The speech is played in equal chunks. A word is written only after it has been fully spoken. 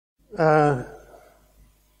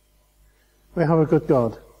we have a good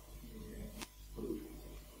God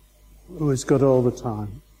who is good all the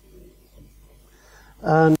time.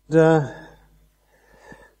 And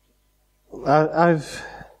I've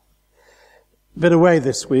been away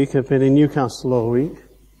this week. I've been in Newcastle all week.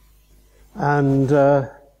 And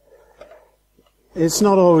it's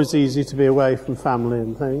not always easy to be away from family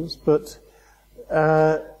and things, but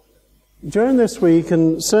during this week,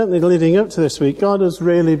 and certainly leading up to this week, God has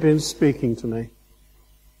really been speaking to me.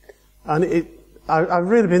 And I've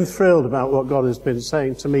really been thrilled about what God has been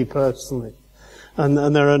saying to me personally. And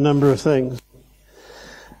there are a number of things.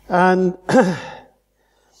 And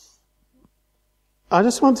I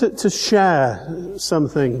just wanted to share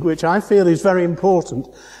something which I feel is very important.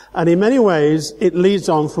 And in many ways, it leads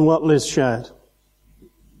on from what Liz shared.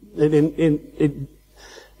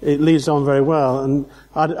 It leads on very well. And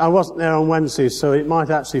I wasn't there on Wednesday, so it might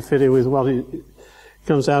actually fit in with what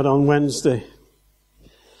comes out on Wednesday.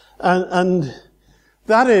 And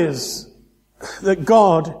that is that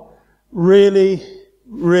God really,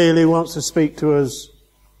 really wants to speak to us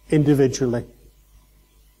individually.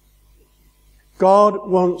 God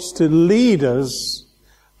wants to lead us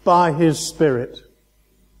by His Spirit.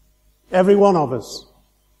 Every one of us.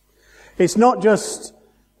 It's not just,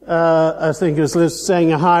 I think as Liz was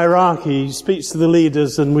saying, a hierarchy. He speaks to the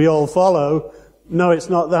leaders and we all follow. No, it's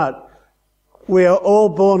not that. We are all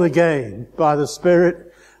born again by the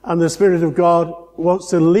Spirit, and the Spirit of God wants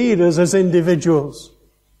to lead us as individuals.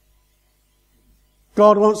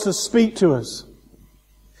 God wants to speak to us.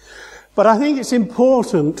 But I think it's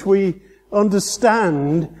important we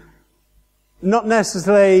understand not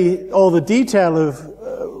necessarily all the detail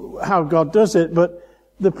of how God does it, but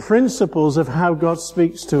the principles of how God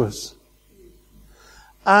speaks to us.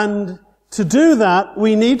 And to do that,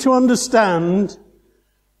 we need to understand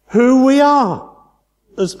who we are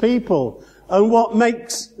as people and what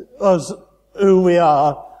makes us who we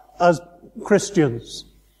are as Christians.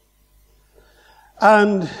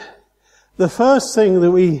 And the first thing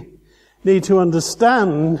that we need to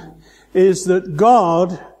understand is that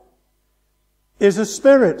God is a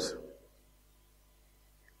spirit.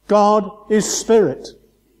 God is spirit.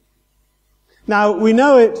 Now, we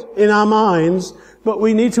know it in our minds, but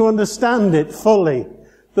we need to understand it fully,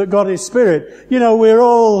 that God is spirit. You know, we're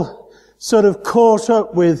all sort of caught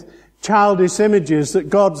up with childish images that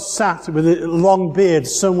God sat with a long beard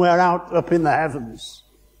somewhere out up in the heavens.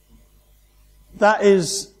 That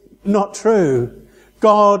is not true.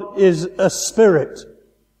 God is a spirit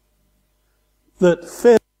that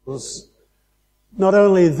fills not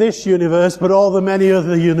only this universe, but all the many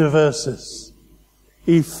other universes.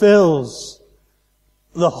 He fills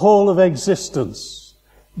the whole of existence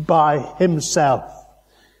by Himself.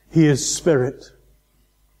 He is spirit.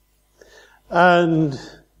 And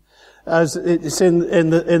as it's in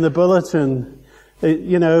the bulletin,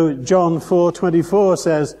 John 4:24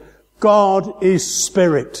 says, God is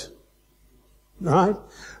spirit. Right?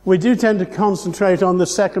 We do tend to concentrate on the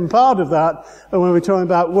second part of that when we're talking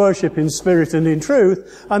about worship in spirit and in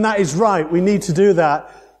truth, and that is right, we need to do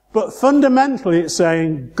that. But fundamentally it's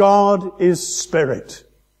saying God is spirit.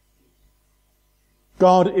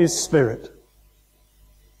 God is spirit.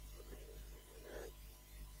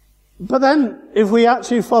 But then, if we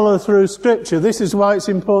actually follow through Scripture, this is why it's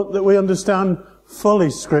important that we understand fully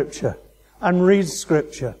Scripture and read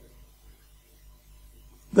Scripture.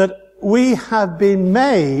 That we have been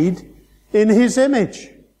made in His image.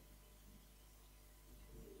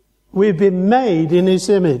 We've been made in His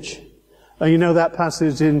image. And you know that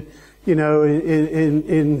passage in Genesis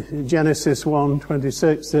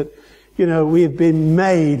 1:26 that, we've been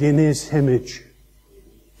made in His image.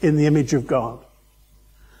 In the image of God.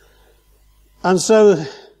 And so,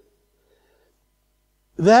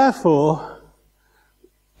 therefore,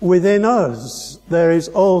 within us, there is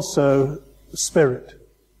also Spirit.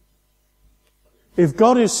 If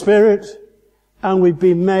God is Spirit, and we've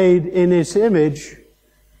been made in His image,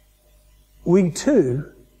 we too,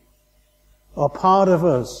 or part of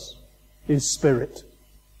us, is Spirit.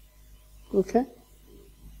 Okay?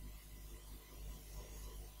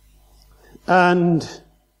 And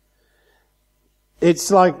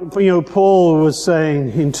it's like, Paul was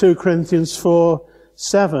saying in 2 Corinthians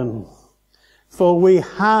 4:7, for we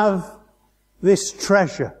have this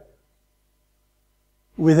treasure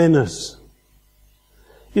within us.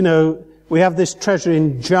 We have this treasure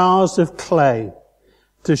in jars of clay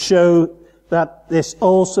to show that this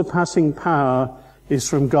all-surpassing power is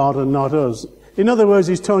from God and not us. In other words,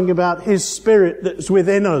 he's talking about His Spirit that's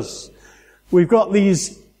within us. We've got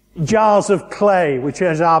these jars of clay, which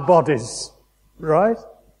is our bodies, right?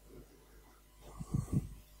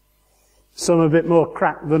 Some a bit more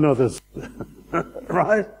cracked than others.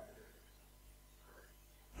 Right?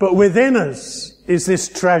 But within us is this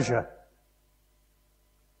treasure.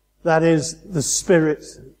 That is the Spirit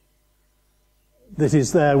that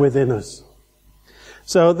is there within us.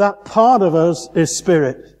 So that part of us is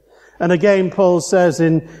Spirit. And again, Paul says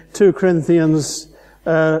in 2 Corinthians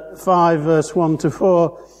 5 verse 1 to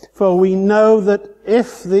 4, for we know that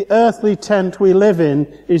if the earthly tent we live in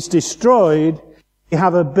is destroyed, we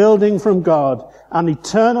have a building from God, an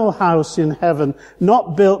eternal house in heaven,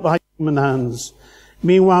 not built by human hands.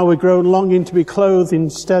 Meanwhile, we grow longing to be clothed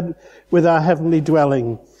instead with our heavenly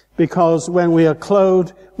dwelling, because when we are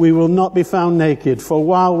clothed, we will not be found naked. For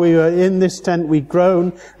while we are in this tent, we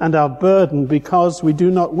groan and are burdened, because we do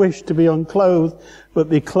not wish to be unclothed, but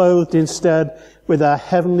be clothed instead with our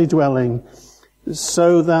heavenly dwelling,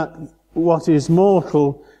 so that what is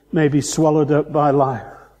mortal may be swallowed up by life.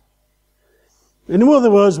 In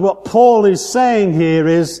other words, what Paul is saying here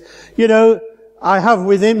is, I have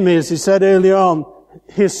within me, as he said earlier on,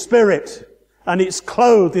 his Spirit, and it's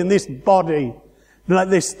clothed in this body, like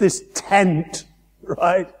this tent,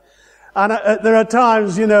 right? And there are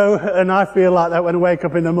times, and I feel like that when I wake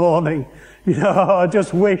up in the morning, I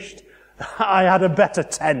just wished I had a better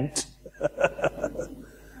tent.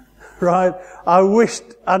 Right? I wished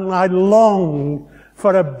and I longed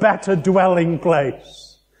for a better dwelling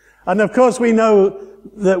place. And of course we know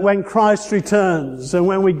that when Christ returns and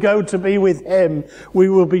when we go to be with Him, we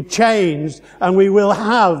will be changed and we will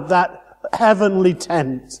have that heavenly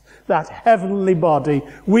tent, that heavenly body.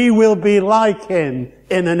 We will be like Him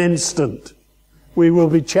in an instant. We will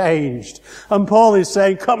be changed. And Paul is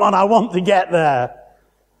saying, come on, I want to get there.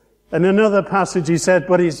 And in another passage he said,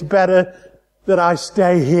 but it's better that I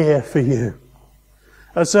stay here for you.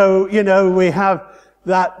 And so, we have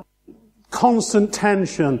that constant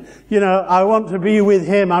tension. I want to be with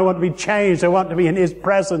Him. I want to be changed. I want to be in His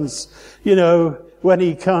presence, when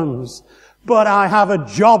He comes. But I have a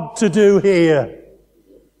job to do here.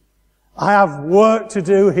 I have work to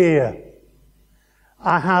do here.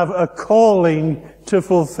 I have a calling to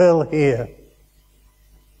fulfill here.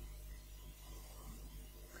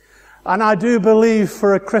 And I do believe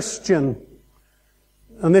for a Christian,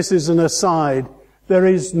 and this is an aside, there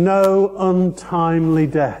is no untimely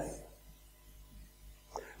death.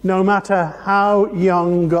 No matter how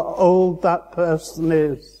young or old that person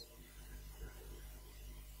is,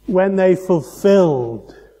 when they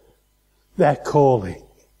fulfilled their calling,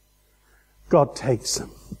 God takes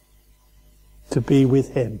them to be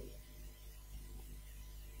with Him.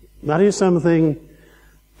 That is something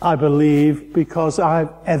I believe because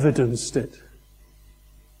I've evidenced it.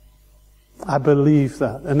 I believe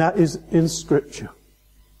that, and that is in Scripture.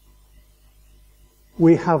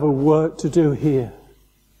 We have a work to do here.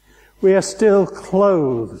 We are still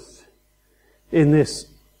clothed in this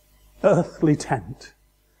earthly tent,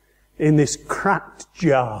 in this cracked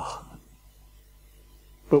jar,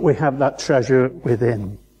 but we have that treasure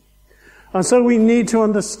within. And so we need to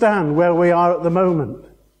understand where we are at the moment,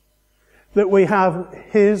 that we have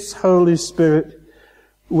His Holy Spirit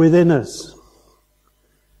within us.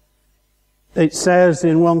 It says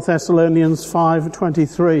in 1 Thessalonians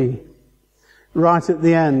 5:23, right at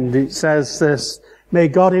the end, it says this, may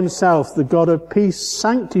God Himself, the God of peace,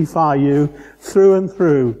 sanctify you through and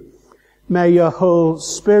through. May your whole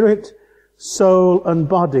spirit, soul, and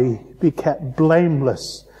body be kept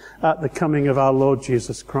blameless at the coming of our Lord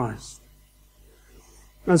Jesus Christ.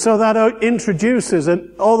 And so that introduces,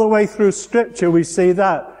 and all the way through Scripture we see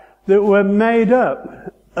that we're made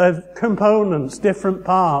up of components, different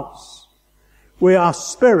parts. We are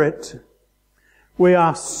spirit, we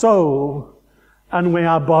are soul, and we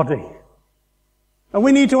are body. And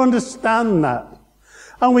we need to understand that.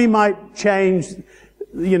 And we might change,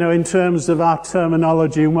 in terms of our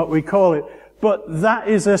terminology and what we call it. But that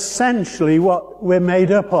is essentially what we're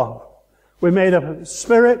made up of. We're made up of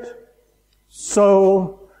spirit,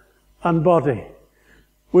 soul, and body.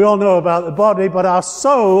 We all know about the body, but our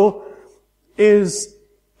soul is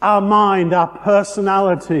our mind, our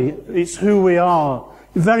personality. It's who we are.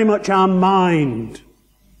 Very much our mind.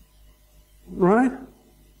 Right?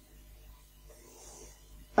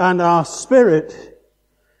 And our spirit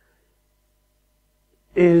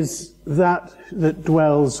is that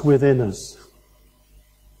dwells within us.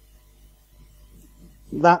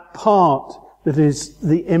 That part that is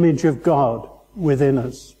the image of God within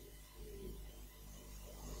us.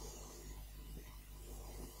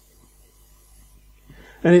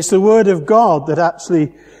 And it's the Word of God that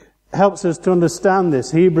actually helps us to understand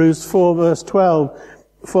this. Hebrews 4 verse 12,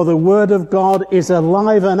 for the Word of God is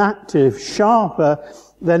alive and active, sharper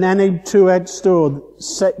than any two-edged sword,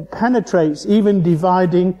 penetrates, even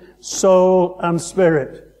dividing soul and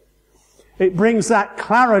spirit. It brings that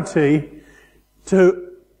clarity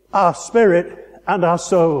to our spirit and our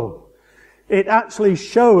soul. It actually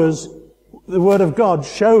shows, the Word of God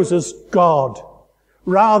shows us God,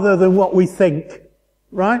 rather than what we think.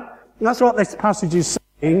 Right? And that's what this passage is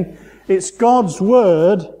saying. It's God's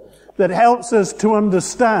Word that helps us to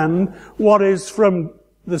understand what is from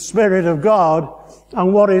the Spirit of God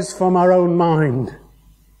and what is from our own mind,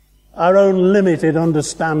 our own limited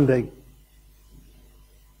understanding.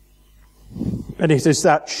 And it is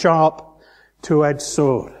that sharp two-edged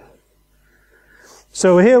sword.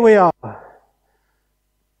 So here we are.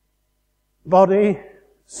 Body,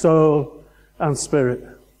 soul, and spirit.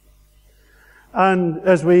 And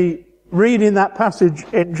as we read in that passage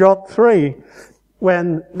in John 3,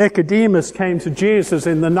 when Nicodemus came to Jesus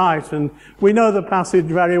in the night, and we know the passage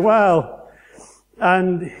very well,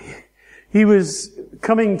 and he was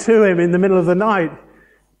coming to him in the middle of the night,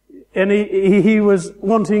 and he was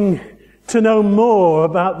wanting to know more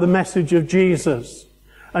about the message of Jesus.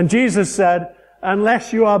 And Jesus said,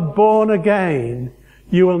 unless you are born again,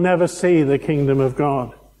 you will never see the kingdom of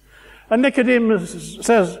God. And Nicodemus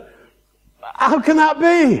says, how can that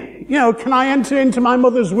be? Can I enter into my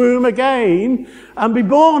mother's womb again and be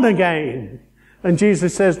born again? And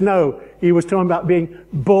Jesus says, no. He was talking about being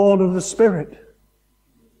born of the Spirit.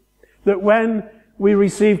 That when we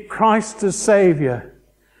receive Christ as Saviour,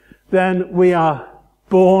 then we are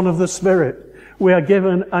born of the Spirit. We are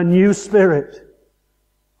given a new spirit.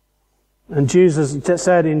 And Jesus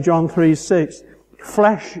said in John 3:6,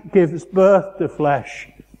 flesh gives birth to flesh.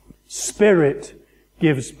 Spirit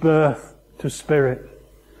gives birth to spirit.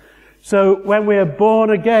 So when we are born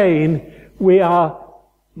again, we are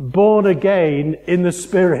born again in the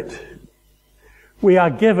Spirit. We are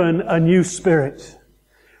given a new spirit.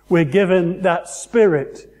 We're given that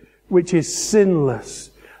Spirit which is sinless,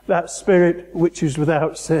 that Spirit which is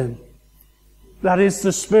without sin. That is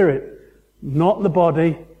the Spirit, not the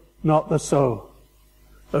body, not the soul.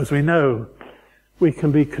 As we know, we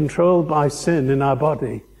can be controlled by sin in our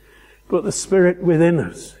body, but the Spirit within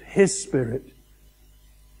us, His Spirit,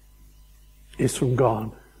 is from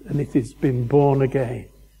God, and it has been born again.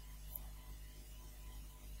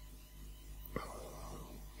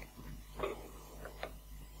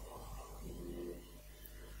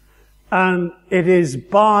 And it is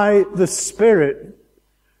by the Spirit,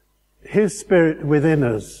 His Spirit within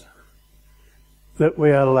us, that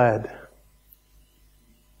we are led,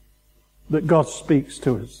 that God speaks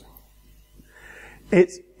to us.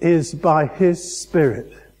 It is by His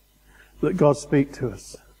Spirit that God speaks to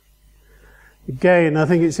us. Again, I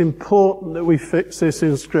think it's important that we fix this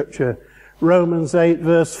in Scripture. Romans 8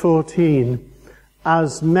 verse 14.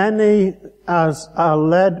 As many as are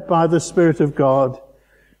led by the Spirit of God,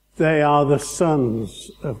 they are the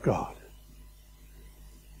sons of God.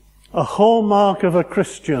 A hallmark of a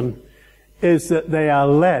Christian is that they are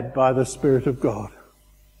led by the Spirit of God.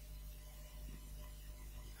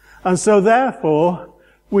 And so therefore,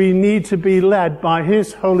 we need to be led by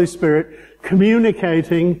His Holy Spirit,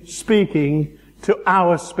 communicating, speaking to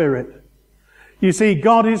our spirit. You see,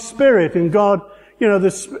 God is Spirit, and God,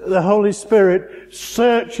 the Holy Spirit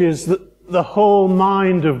searches the whole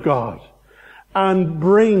mind of God and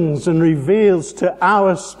brings and reveals to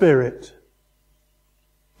our spirit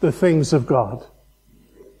the things of God.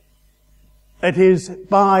 It is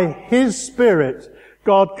by His Spirit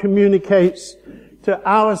God communicates to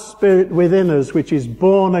our spirit within us, which is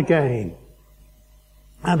born again,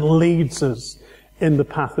 and leads us in the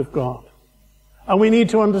path of God. And we need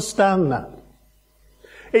to understand that.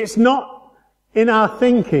 It's not in our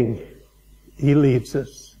thinking He leads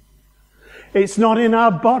us. It's not in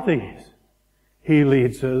our bodies He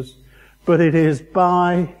leads us, but it is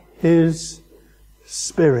by His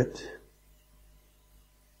Spirit.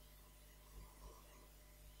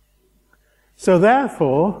 So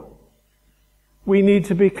therefore, we need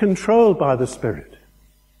to be controlled by the Spirit.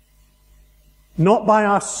 Not by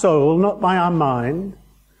our soul, not by our mind,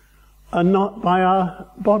 and not by our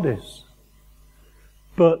bodies,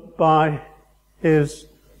 but by His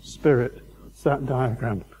Spirit. It's that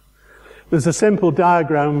diagram. There's a simple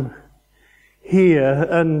diagram here,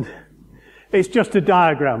 and it's just a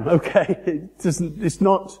diagram, okay? It's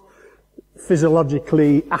not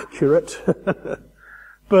physiologically accurate.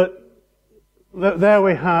 But there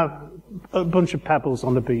we have a bunch of pebbles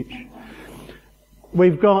on the beach.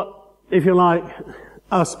 We've got, if you like,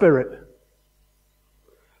 our spirit.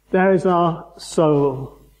 There is our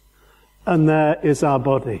soul, and there is our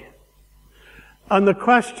body. And the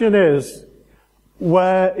question is,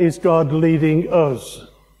 where is God leading us?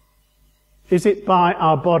 Is it by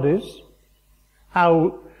our bodies?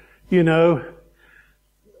 How, the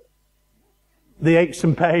aches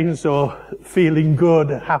and pains, or feeling good,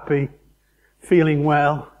 happy, feeling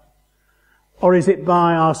well? Or is it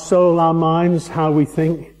by our soul, our minds, how we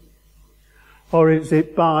think? Or is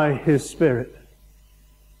it by His Spirit?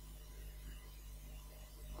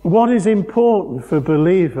 What is important for a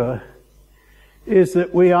believer is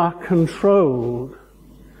that we are controlled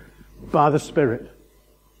by the Spirit.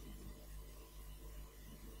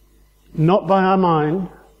 Not by our mind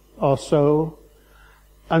or soul,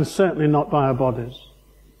 and certainly not by our bodies.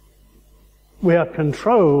 We are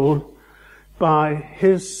controlled by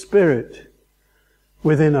His Spirit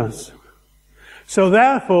within us. So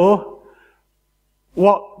therefore,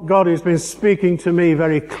 what God has been speaking to me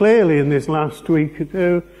very clearly in this last week or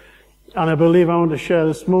two, and I believe I want to share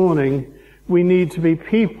this morning, we need to be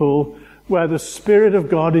people where the Spirit of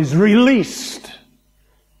God is released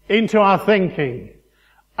into our thinking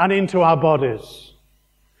and into our bodies.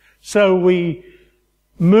 So we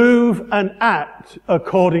move and act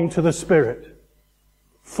according to the Spirit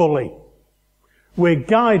fully. We're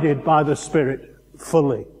guided by the Spirit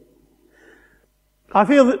fully. I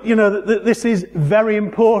feel that, that this is very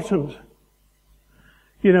important.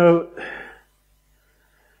 That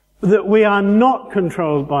we are not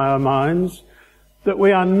controlled by our minds, that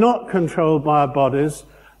we are not controlled by our bodies,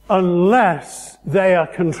 unless they are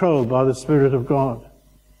controlled by the Spirit of God.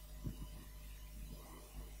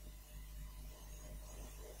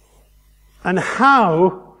 And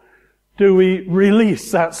how do we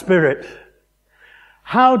release that Spirit?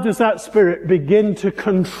 How does that Spirit begin to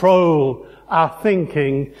control our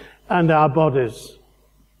thinking and our bodies?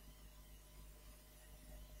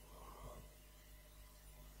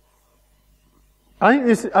 I think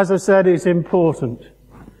this, as I said, is important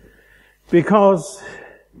because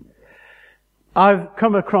I've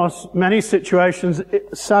come across many situations,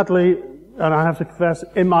 sadly, and I have to confess,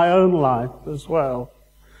 in my own life as well,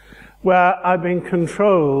 where I've been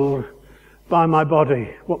controlled by my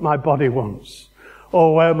body, what my body wants,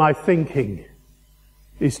 or where my thinking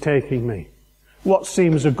is taking me, what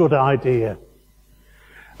seems a good idea.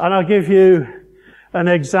 And I'll give you an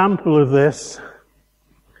example of this.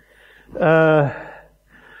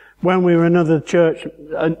 When we were in another church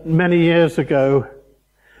many years ago,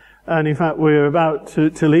 and in fact we were about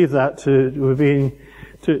to leave that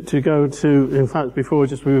to go to, in fact before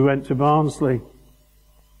just we went to Barnsley.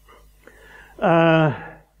 A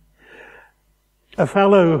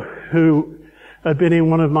fellow who had been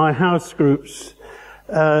in one of my house groups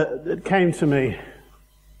came to me,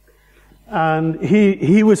 and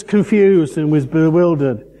he was confused and was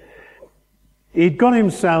bewildered. He'd got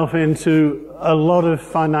himself into a lot of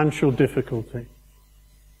financial difficulty.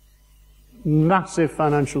 Massive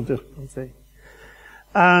financial difficulty.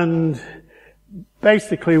 And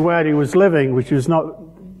basically where he was living, which was not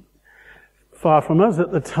far from us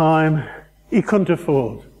at the time, he couldn't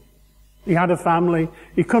afford. He had a family,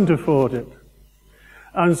 he couldn't afford it.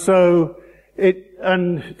 And so it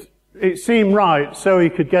seemed right, so he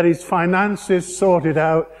could get his finances sorted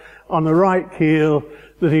out on the right keel,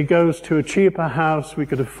 that he goes to a cheaper house, we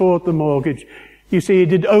could afford the mortgage. You see, he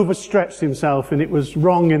did overstretch himself, and it was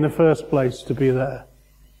wrong in the first place to be there.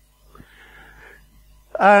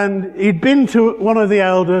 And he'd been to one of the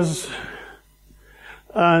elders,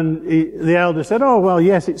 and the elder said, "Oh, well,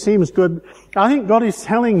 yes, it seems good. I think God is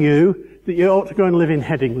telling you that you ought to go and live in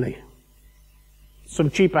Headingley.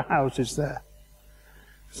 Some cheaper houses there."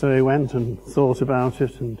 So he went and thought about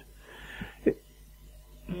it, and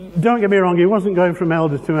don't get me wrong, he wasn't going from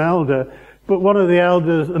elder to elder, but one of the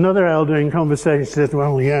elders, another elder in conversation said,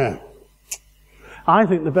 "Well, yeah, I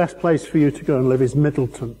think the best place for you to go and live is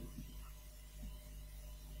Middleton."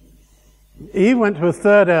 He went to a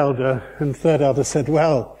third elder, and the third elder said,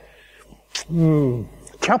 "Well,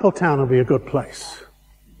 Chapeltown will be a good place.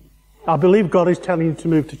 I believe God is telling you to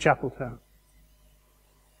move to Chapeltown."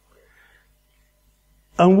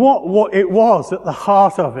 And what it was at the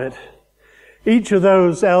heart of it, each of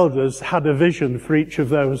those elders had a vision for each of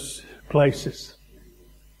those places.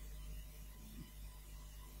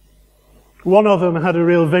 One of them had a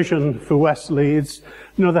real vision for West Leeds,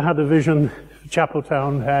 another had a vision for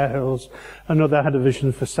Chapeltown, Hare Hills, another had a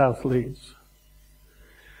vision for South Leeds.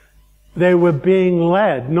 They were being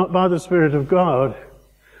led, not by the Spirit of God,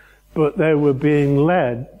 but they were being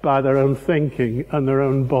led by their own thinking and their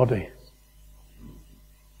own body.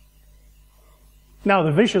 Now,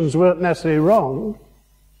 the visions weren't necessarily wrong,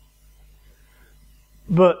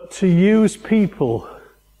 but to use people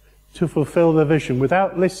to fulfill the vision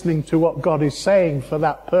without listening to what God is saying for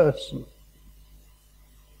that person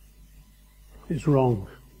is wrong.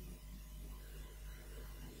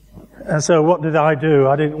 And so what did I do?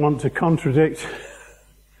 I didn't want to contradict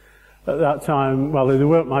at that time. Well, they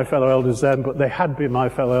weren't my fellow elders then, but they had been my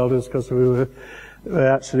fellow elders because we were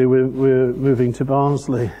moving to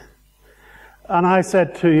Barnsley. And I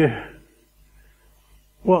said to you,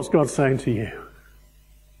 what's God saying to you?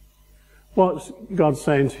 What's God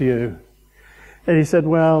saying to you? And he said,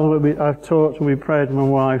 well, I've talked and we prayed with my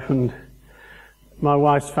wife, and my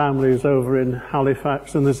wife's family is over in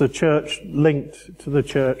Halifax, and there's a church linked to the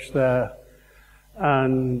church there.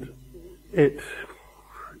 And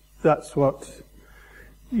that's what,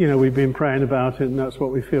 we've been praying about it, and that's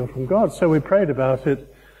what we feel from God. So we prayed about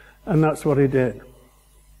it, and that's what he did.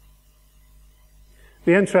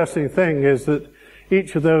 The interesting thing is that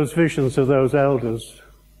each of those visions of those elders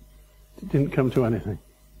didn't come to anything.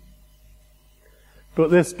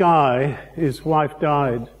 But this guy, his wife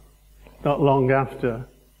died not long after,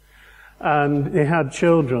 and he had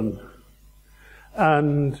children,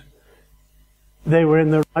 and they were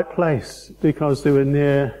in the right place because they were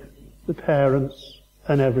near the parents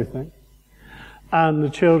and everything. And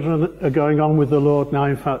the children are going on with the Lord now.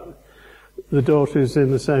 In fact, the daughter is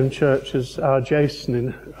in the same church as our Jason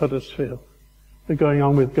in Huddersfield. They're going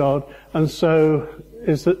on with God, and so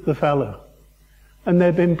is the fellow. And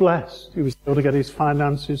they've been blessed. He was able to get his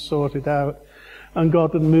finances sorted out, and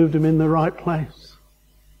God had moved him in the right place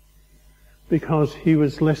because he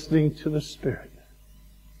was listening to the Spirit.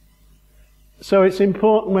 So it's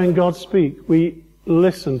important when God speaks, we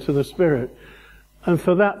listen to the Spirit. And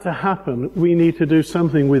for that to happen, we need to do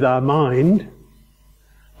something with our mind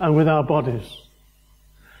and with our bodies.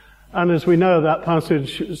 And as we know that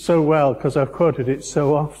passage so well, because I've quoted it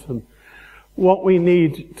so often, what we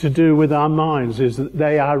need to do with our minds is that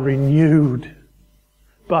they are renewed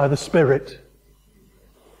by the Spirit.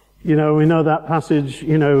 We know that passage,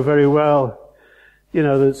 very well.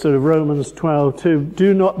 The sort of Romans 12:2.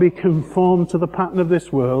 Do not be conformed to the pattern of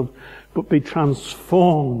this world, but be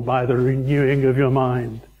transformed by the renewing of your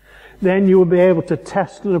mind. Then you will be able to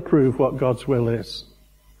test and approve what God's will is.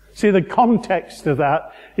 See, the context of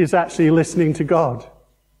that is actually listening to God.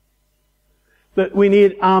 That we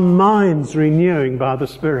need our minds renewing by the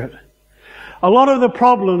Spirit. A lot of the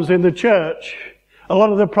problems in the church, a lot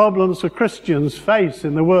of the problems that Christians face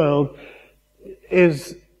in the world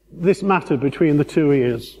is this matter between the two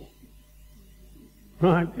ears.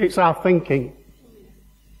 Right? It's our thinking.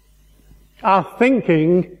 Our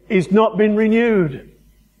thinking is not been renewed.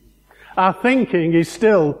 Our thinking is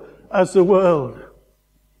still as the world.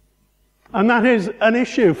 And that is an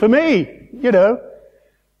issue for me,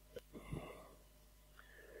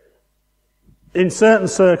 In certain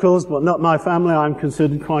circles, but not my family, I'm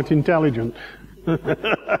considered quite intelligent.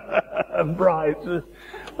 Bright.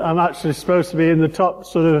 I'm actually supposed to be in the top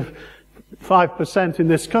sort of 5% in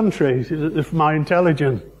this country for my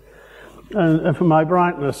intelligence and for my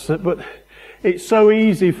brightness. But it's so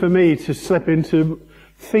easy for me to slip into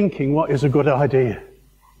thinking what is a good idea.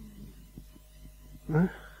 Huh?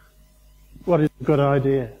 What is a good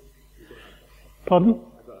idea? Pardon?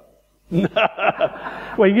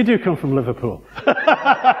 Well, you do come from Liverpool.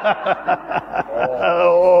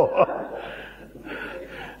 Oh.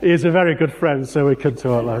 He's a very good friend, so we could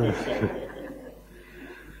talk like this.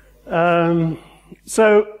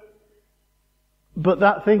 But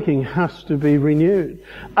that thinking has to be renewed.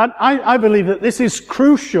 And I believe that this is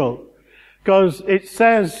crucial, because it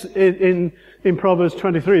says in Proverbs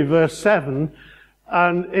 23, verse 7,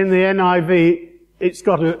 and in the NIV, it's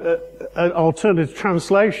got an alternative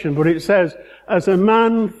translation, but it says, as a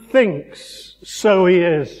man thinks, so he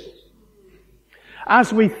is.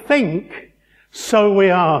 As we think, so we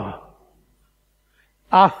are.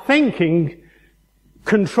 Our thinking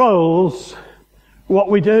controls what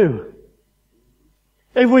we do.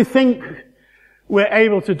 If we think we're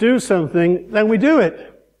able to do something, then we do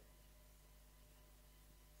it.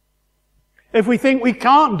 If we think we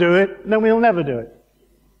can't do it, then we'll never do it.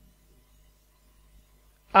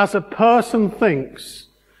 As a person thinks,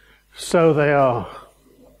 so they are.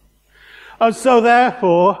 And so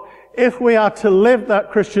therefore, if we are to live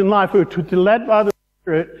that Christian life, we're to be led by the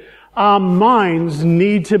Spirit, our minds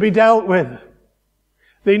need to be dealt with.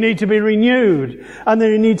 They need to be renewed. And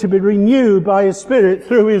they need to be renewed by His Spirit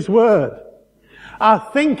through His Word. Our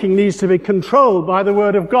thinking needs to be controlled by the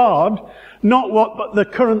Word of God, not but the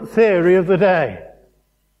current theory of the day.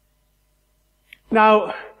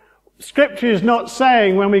 Now, Scripture is not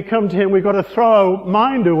saying when we come to Him we've got to throw our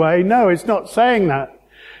mind away. No, it's not saying that.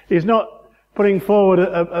 It's not putting forward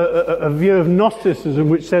a view of Gnosticism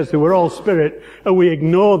which says that we're all spirit and we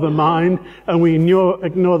ignore the mind and we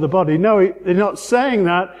ignore the body. No, it's not saying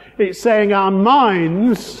that. It's saying our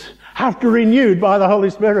minds have to be renewed by the Holy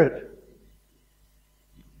Spirit.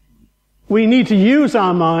 We need to use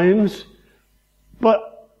our minds,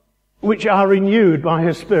 but which are renewed by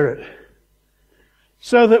His Spirit.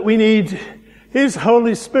 So that we need His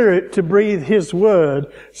Holy Spirit to breathe His Word,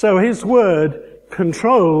 so His Word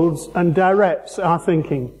controls and directs our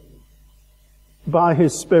thinking by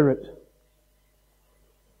His Spirit.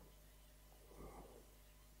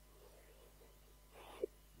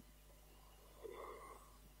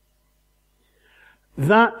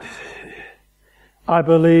 That, I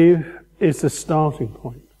believe, is the starting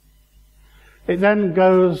point. It then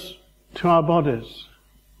goes to our bodies.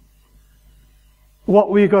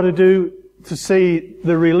 What we've got to do to see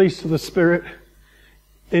the release of the Spirit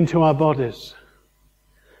into our bodies.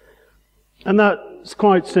 And that's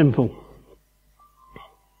quite simple.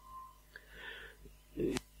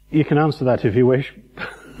 You can answer that if you wish.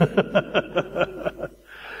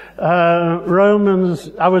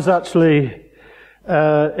 Romans, I was actually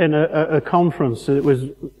in a conference. It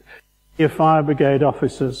was your fire brigade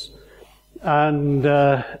officers, and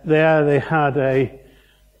there they had a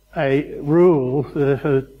rule that if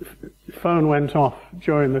a phone went off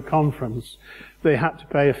during the conference, they had to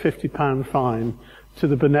pay a £50 fine to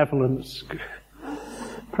the benevolence.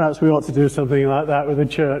 Perhaps we ought to do something like that with the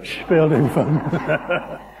church building fund.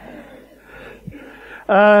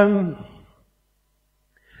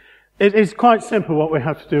 It is quite simple what we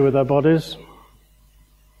have to do with our bodies.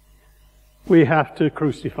 We have to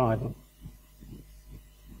crucify them.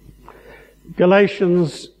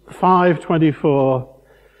 Galatians 5:24.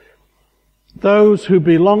 Those who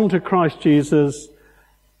belong to Christ Jesus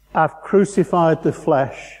have crucified the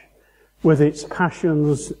flesh with its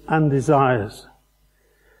passions and desires.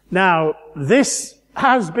 Now, this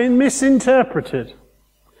has been misinterpreted.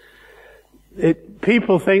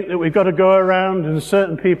 People think that we've got to go around and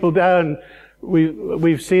certain people down.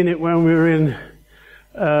 We've seen it when we were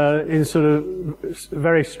in sort of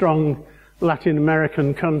very strong Latin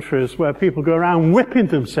American countries where people go around whipping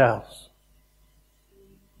themselves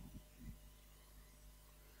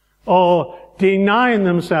or denying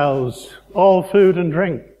themselves all food and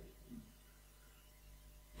drink.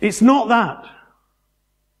 It's not that.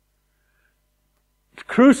 To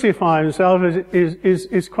crucify himself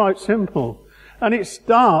is quite simple, and it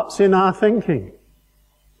starts in our thinking,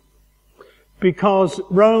 because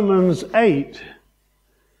Romans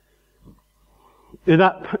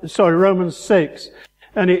 6,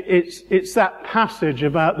 and it's that passage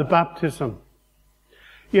about the baptism.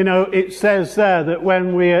 You know, it says there that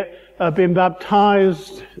when we have been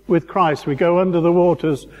baptized with Christ, we go under the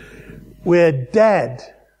waters, we're dead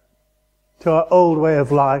to our old way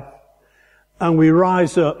of life, and we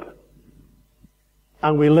rise up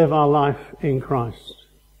and we live our life in Christ.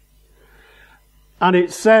 And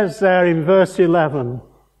it says there in verse 11,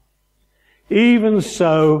 even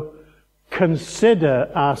so, consider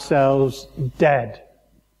ourselves dead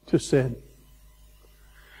to sin.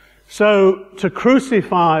 So, to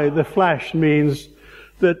crucify the flesh means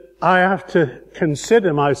that I have to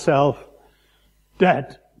consider myself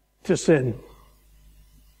dead to sin.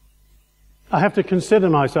 I have to consider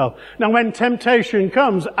myself. Now, when temptation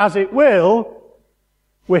comes, as it will,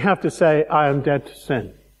 we have to say, I am dead to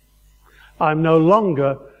sin. I'm no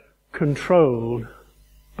longer controlled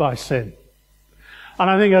by sin. And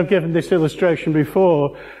I think I've given this illustration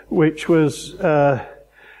before, which was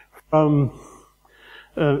from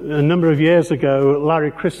a number of years ago.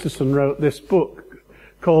 Larry Christensen wrote this book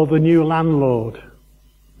called The New Landlord.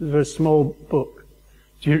 It's a very small book.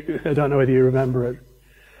 I don't know whether you remember it.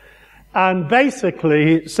 And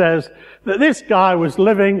basically it says that this guy was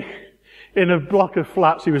living in a block of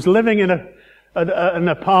flats. He was living in an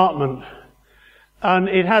apartment, and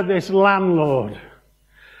it had this landlord.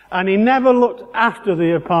 And he never looked after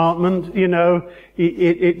the apartment, you know.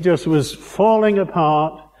 It just was falling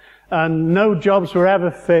apart, and no jobs were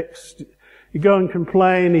ever fixed. He'd go and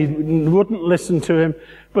complain, he wouldn't listen to him,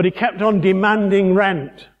 but he kept on demanding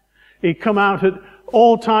rent. He'd come out at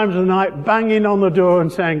all times of the night, banging on the door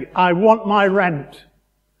and saying, I want my rent.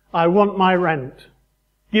 I want my rent.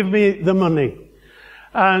 Give me the money.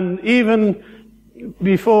 And even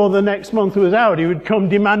before the next month was out, he would come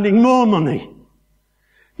demanding more money,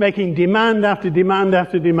 making demand after demand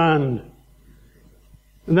after demand.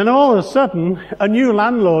 And then all of a sudden, a new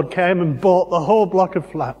landlord came and bought the whole block of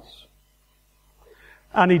flats.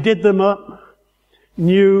 And he did them up,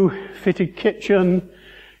 new fitted kitchen,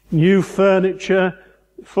 new furniture,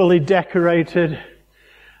 fully decorated.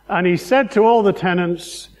 And he said to all the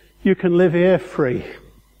tenants, you can live here free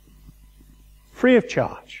of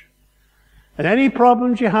charge. And any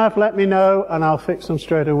problems you have, let me know, and I'll fix them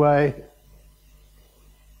straight away.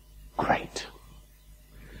 Great.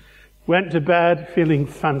 Went to bed feeling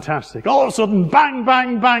fantastic. All of a sudden, bang,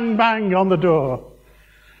 bang, bang, bang on the door.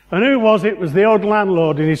 And who was it? It was the old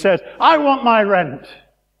landlord, and he said, I want my rent.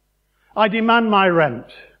 I demand my rent.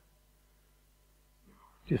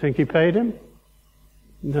 Do you think he paid him?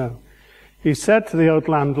 No. He said to the old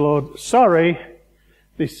landlord, sorry,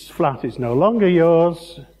 this flat is no longer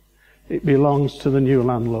yours. It belongs to the new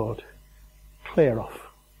landlord. Clear off.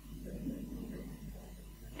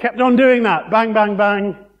 Kept on doing that. Bang, bang,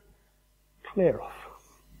 bang. Clear off.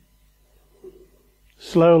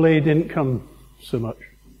 Slowly, it didn't come so much.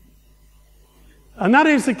 And that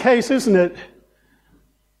is the case, isn't it?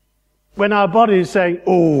 When our body is saying,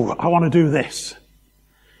 oh, I want to do this.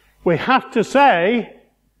 We have to say,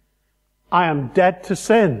 I am dead to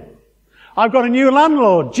sin. I've got a new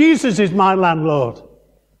landlord. Jesus is my landlord.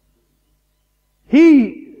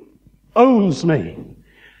 He owns me.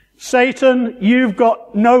 Satan, you've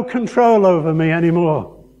got no control over me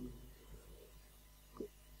anymore.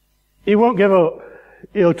 He won't give up.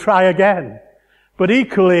 He'll try again. But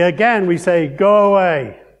equally, again, we say, go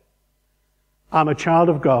away. I'm a child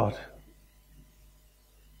of God.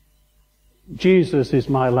 Jesus is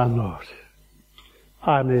my landlord.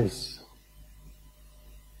 I'm his.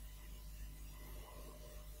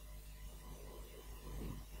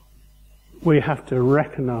 We have to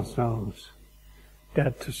reckon ourselves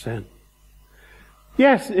dead to sin.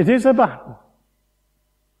 Yes, it is a battle.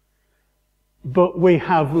 But we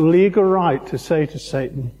have legal right to say to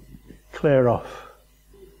Satan, clear off.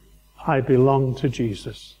 I belong to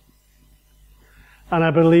Jesus. And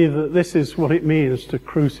I believe that this is what it means to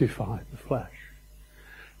crucify the flesh.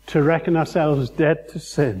 To reckon ourselves dead to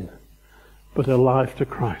sin, but alive to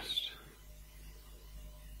Christ.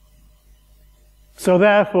 So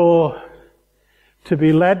therefore, to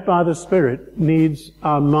be led by the Spirit needs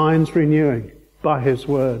our minds renewing by His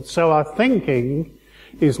Word. So our thinking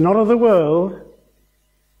is not of the world,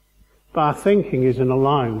 but our thinking is in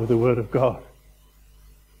line with the Word of God.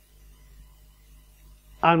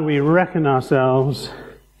 And we reckon ourselves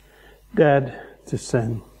dead to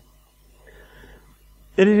sin.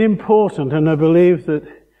 It is important, and I believe that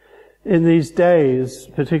in these days,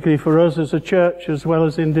 particularly for us as a church as well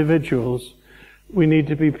as individuals, we need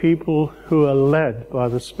to be people who are led by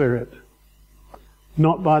the Spirit,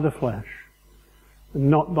 not by the flesh,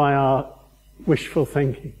 and not by our wishful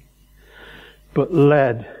thinking, but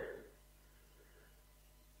led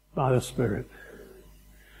by the Spirit.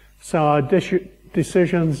 So our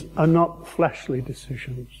decisions are not fleshly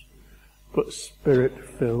decisions, but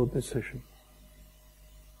Spirit-filled decisions.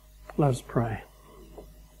 Let us pray.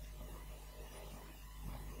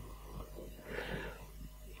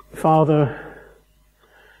 Father,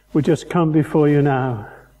 we just come before you now,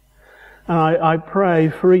 and I pray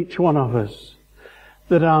for each one of us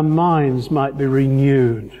that our minds might be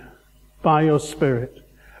renewed by your Spirit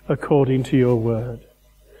according to your word.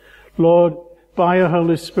 Lord, by your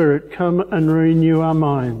Holy Spirit, come and renew our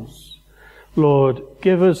minds. Lord,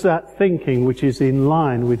 give us that thinking which is in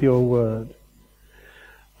line with your word.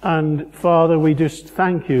 And Father, we just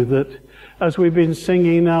thank you that as we've been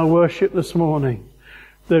singing our worship this morning,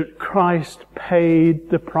 that Christ paid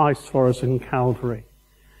the price for us in Calvary.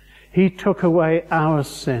 He took away our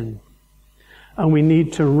sin. And we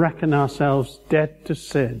need to reckon ourselves dead to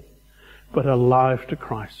sin, but alive to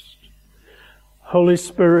Christ. Holy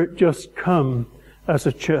Spirit, just come as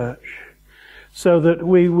a church, so that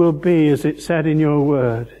we will be, as it said in your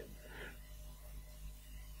word,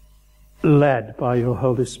 led by your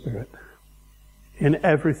Holy Spirit in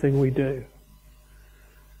everything we do.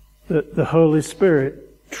 That the Holy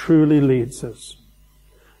Spirit truly leads us,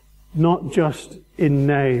 not just in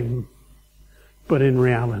name, but in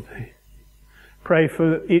reality. Pray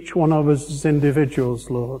for each one of us as individuals,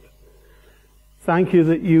 Lord. Thank you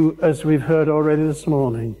that you, as we've heard already this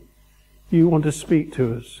morning, you want to speak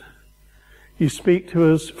to us. You speak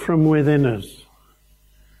to us from within us.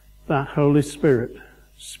 That Holy Spirit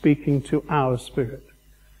speaking to our spirit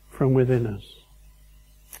from within us.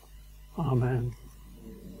 Amen.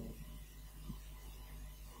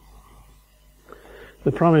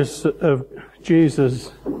 The promise of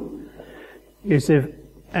Jesus is, if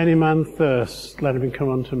any man thirst, let him come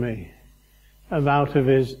unto me, and out of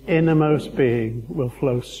his innermost being will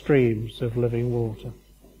flow streams of living water.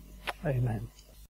 Amen.